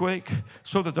earthquake,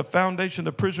 so that the foundation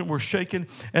of the prison were shaken,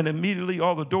 and immediately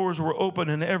all the doors were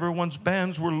open and everyone's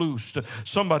bands were loosed.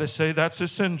 Somebody say that's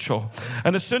essential.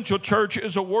 An essential church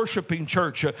is a worshiping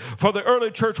church. For the early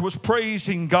church was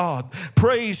praising God.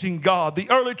 Praising God. The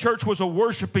early church was a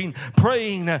worshiping,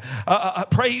 praying,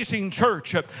 praising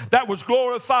church that was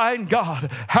glorifying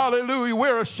God. Hallelujah.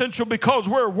 We're essential because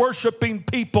we're worshiping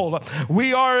people.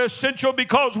 We are essential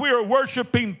because we are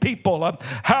worshiping people.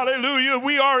 Hallelujah.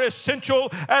 We are essential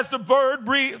as the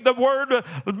word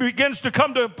begins to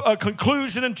come to a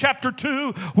conclusion in chapter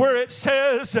 2, where it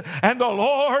says, and the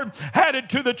Lord added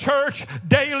to the church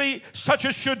daily such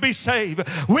as should be saved.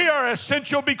 We are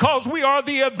essential because we are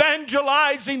the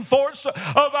evangelizing force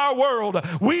of our world.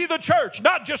 We, the church,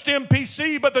 not just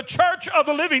MPC, but the church of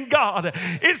the living God,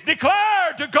 is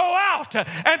declared to go out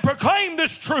and proclaim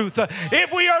this truth.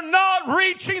 If we are not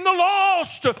reaching the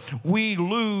lost, we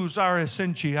lose our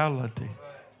essentiality.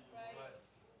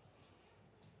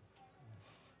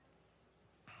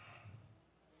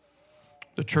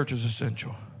 The church is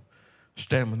essential.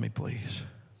 Stand with me, please.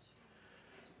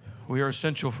 We are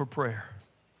essential for prayer.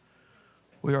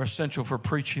 We are essential for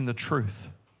preaching the truth.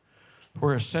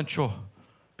 We're essential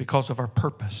because of our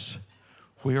purpose.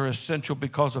 We are essential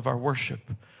because of our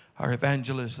worship, our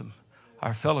evangelism,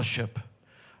 our fellowship,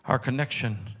 our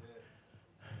connection.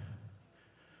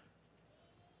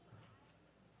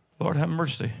 Lord, have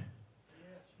mercy.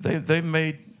 They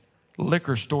made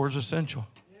liquor stores essential.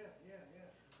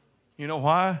 You know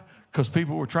why? Because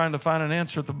people were trying to find an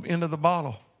answer at the end of the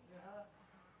bottle.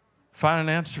 Find an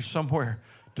answer somewhere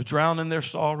to drown in their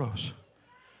sorrows.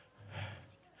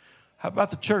 How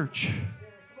about the church?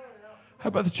 How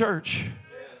about the church?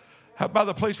 How about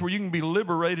the place where you can be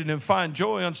liberated and find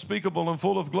joy unspeakable and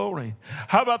full of glory?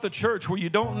 How about the church where you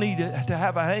don't need to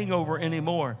have a hangover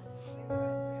anymore?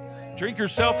 Drink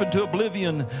yourself into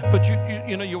oblivion, but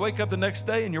you wake up the next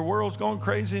day and your world's going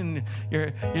crazy and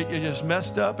you're just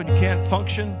messed up and you can't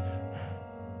function.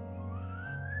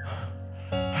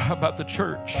 How about the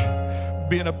church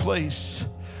being a place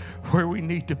where we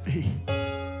need to be?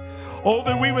 Oh,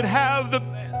 that we would have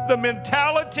the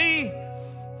mentality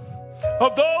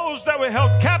of those that were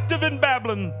held captive in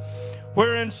Babylon,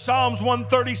 where in Psalms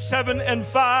 137 and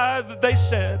 5 they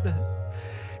said,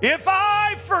 if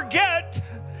I forget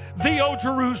thee, O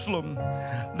Jerusalem,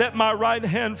 let my right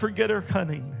hand forget her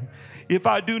cunning. If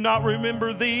I do not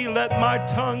remember thee, let my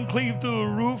tongue cleave to the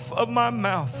roof of my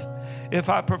mouth. If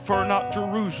I prefer not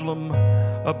Jerusalem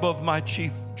above my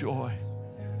chief joy.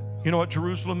 You know what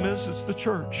Jerusalem is? It's the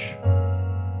church.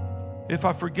 If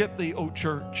I forget thee, O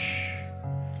church,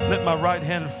 let my right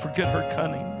hand forget her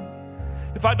cunning.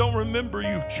 If I don't remember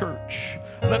you, church,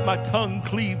 let my tongue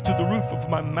cleave to the roof of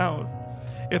my mouth.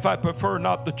 If I prefer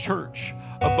not the church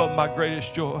above my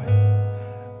greatest joy.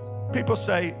 People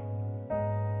say,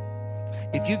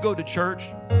 if you go to church,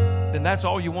 then that's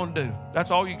all you want to do.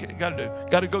 That's all you got to do.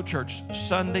 Got to go to church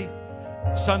Sunday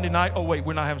night. Oh, wait,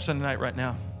 we're not having Sunday night right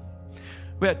now.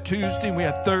 We had Tuesday and we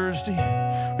had Thursday.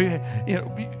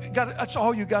 That's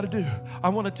all you got to do. I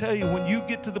want to tell you, when you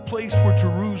get to the place where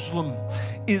Jerusalem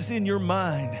is in your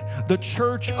mind, the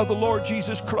church of the Lord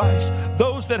Jesus Christ,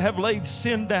 those that have laid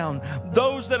sin down,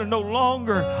 those that are no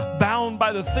longer bound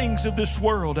by the things of this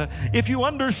world. If you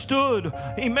understood,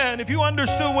 amen, if you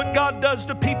understood what God does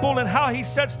to people and how He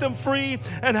sets them free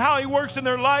and how He works in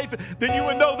their life, then you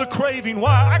would know the craving.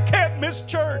 Why? I can't miss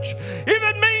church. If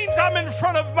it means I'm in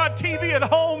front of my TV at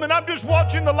home and I'm just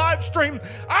watching the live stream,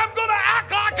 I'm going to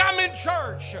act like I'm in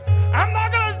church. I'm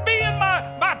not going to be in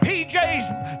my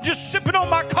PJs just sipping on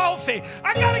my coffee.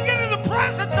 I got to get in the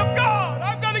presence of God.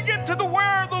 I've got to get to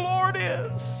where the Lord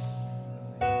is.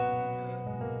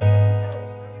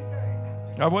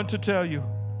 I want to tell you,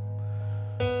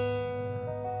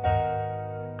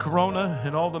 Corona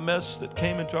and all the mess that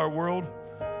came into our world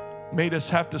made us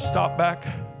have to step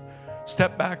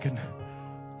back and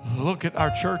look at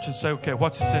our church and say, okay,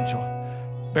 what's essential?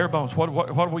 Bare bones, what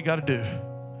do we got to do?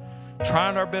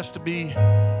 Trying our best to be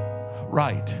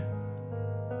right.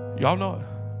 Y'all know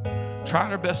it.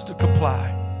 Trying our best to comply.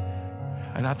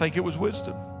 And I think it was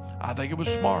wisdom. I think it was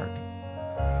smart.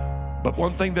 But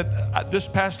one thing that this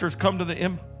pastor has come to the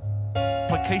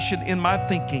implication in my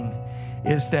thinking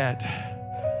is that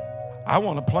I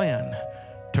want to plan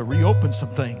to reopen some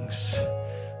things.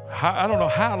 I don't know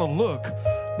how to look,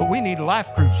 but we need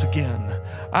life groups again.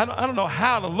 I don't know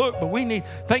how to look, but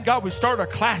thank God we started our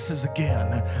classes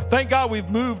again. Thank God we've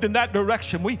moved in that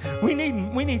direction. We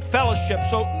need fellowship.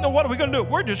 So what are we going to do?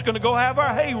 We're just going to go have our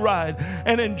hayride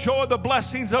and enjoy the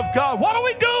blessings of God. What are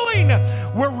we doing?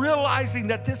 We're realizing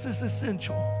that this is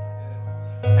essential.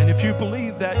 And if you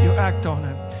believe that, you act on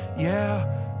it.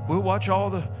 Yeah, we'll watch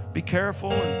be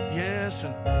careful, and yes,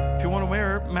 and if you want to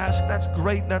wear a mask, that's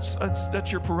great. That's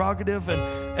your prerogative,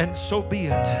 and so be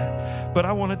it. But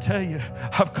I want to tell you,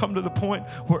 I've come to the point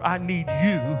where I need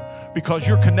you because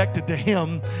you're connected to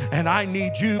Him, and I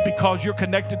need you because you're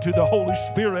connected to the Holy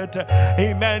Spirit.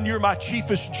 Amen. You're my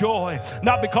chiefest joy,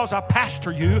 not because I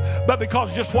pastor you, but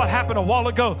because just what happened a while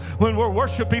ago when we're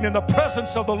worshiping in the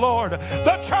presence of the Lord.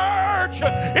 The church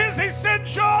is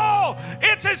essential.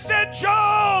 It's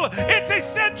essential. It's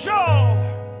essential.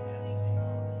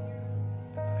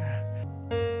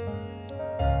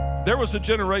 There was a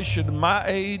generation my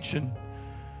age and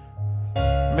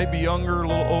maybe younger, a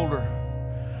little older,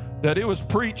 that it was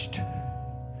preached,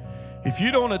 if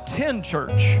you don't attend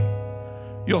church,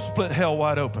 you'll split hell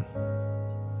wide open.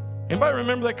 Anybody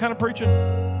remember that kind of preaching?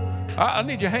 I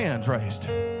need your hands raised.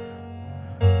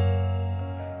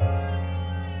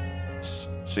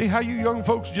 See how you young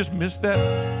folks just missed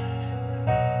that?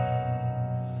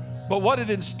 But what it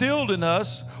instilled in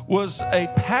us was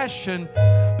a passion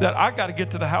that I got to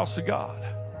get to the house of God.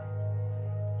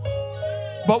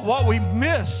 But what we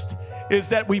missed is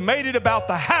that we made it about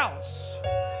the house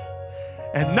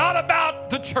and not about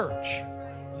the church.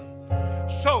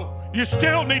 So you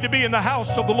still need to be in the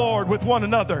house of the Lord with one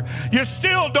another. You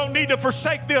still don't need to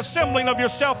forsake the assembling of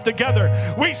yourself together.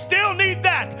 We still need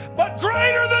that. But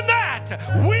greater than that,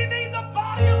 we need the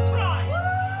body of Christ.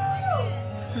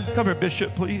 Come here,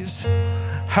 Bishop, please.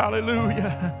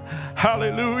 Hallelujah.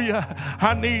 Hallelujah.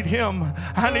 I need him.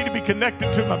 I need to be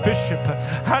connected to my bishop.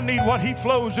 I need what he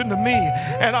flows into me.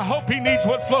 And I hope he needs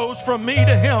what flows from me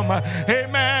to him.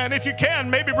 Amen. If you can,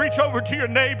 maybe reach over to your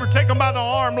neighbor, take him by the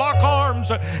arm, lock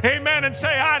arms. Amen. And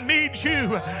say, I need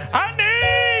you. I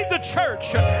need the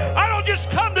church. I don't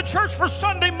just come to church for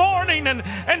Sunday morning and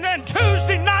then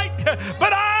Tuesday night,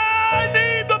 but I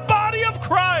need the body of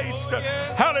Christ.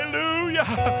 Hallelujah.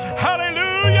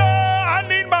 Hallelujah. I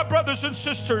need my brothers and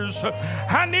sisters.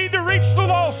 I need to reach the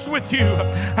lost with you.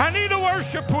 I need to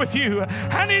worship with you.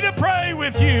 I need to pray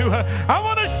with you. I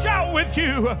want to shout with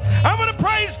you. I want to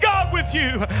praise God with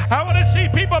you. I want to see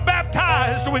people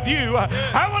baptized with you.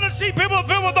 I want to see people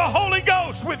filled with the Holy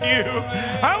Ghost with you.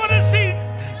 I want to see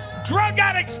drug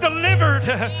addicts delivered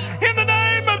in the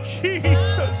name of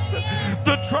Jesus.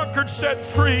 The drunkard set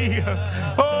free.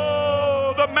 Oh,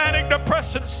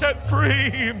 depression set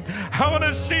free. I want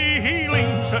to see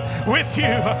healings with you.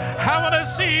 I want to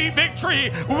see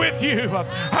victory with you.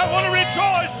 I want to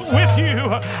rejoice with you.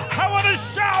 I want to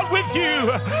shout with you.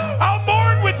 I'll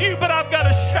mourn with you, but I've got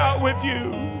to shout with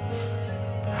you.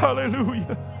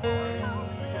 Hallelujah.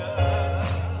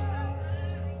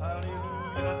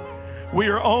 We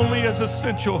are only as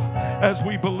essential as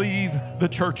we believe the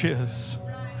church is.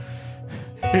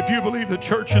 If you believe the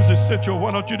church is essential,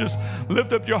 why don't you just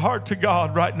lift up your heart to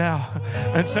God right now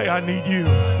and say, I need you.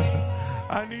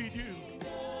 I need you.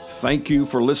 Thank you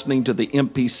for listening to the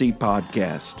MPC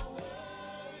podcast.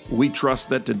 We trust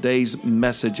that today's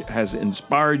message has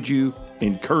inspired you,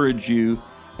 encouraged you,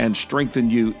 and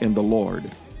strengthened you in the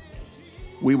Lord.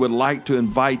 We would like to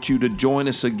invite you to join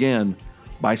us again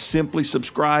by simply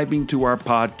subscribing to our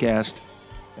podcast,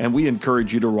 and we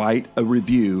encourage you to write a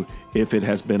review if it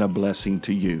has been a blessing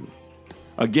to you.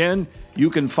 Again, you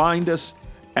can find us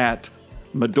at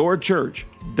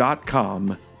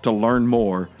medorachurch.com to learn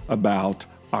more about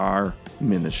our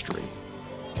ministry.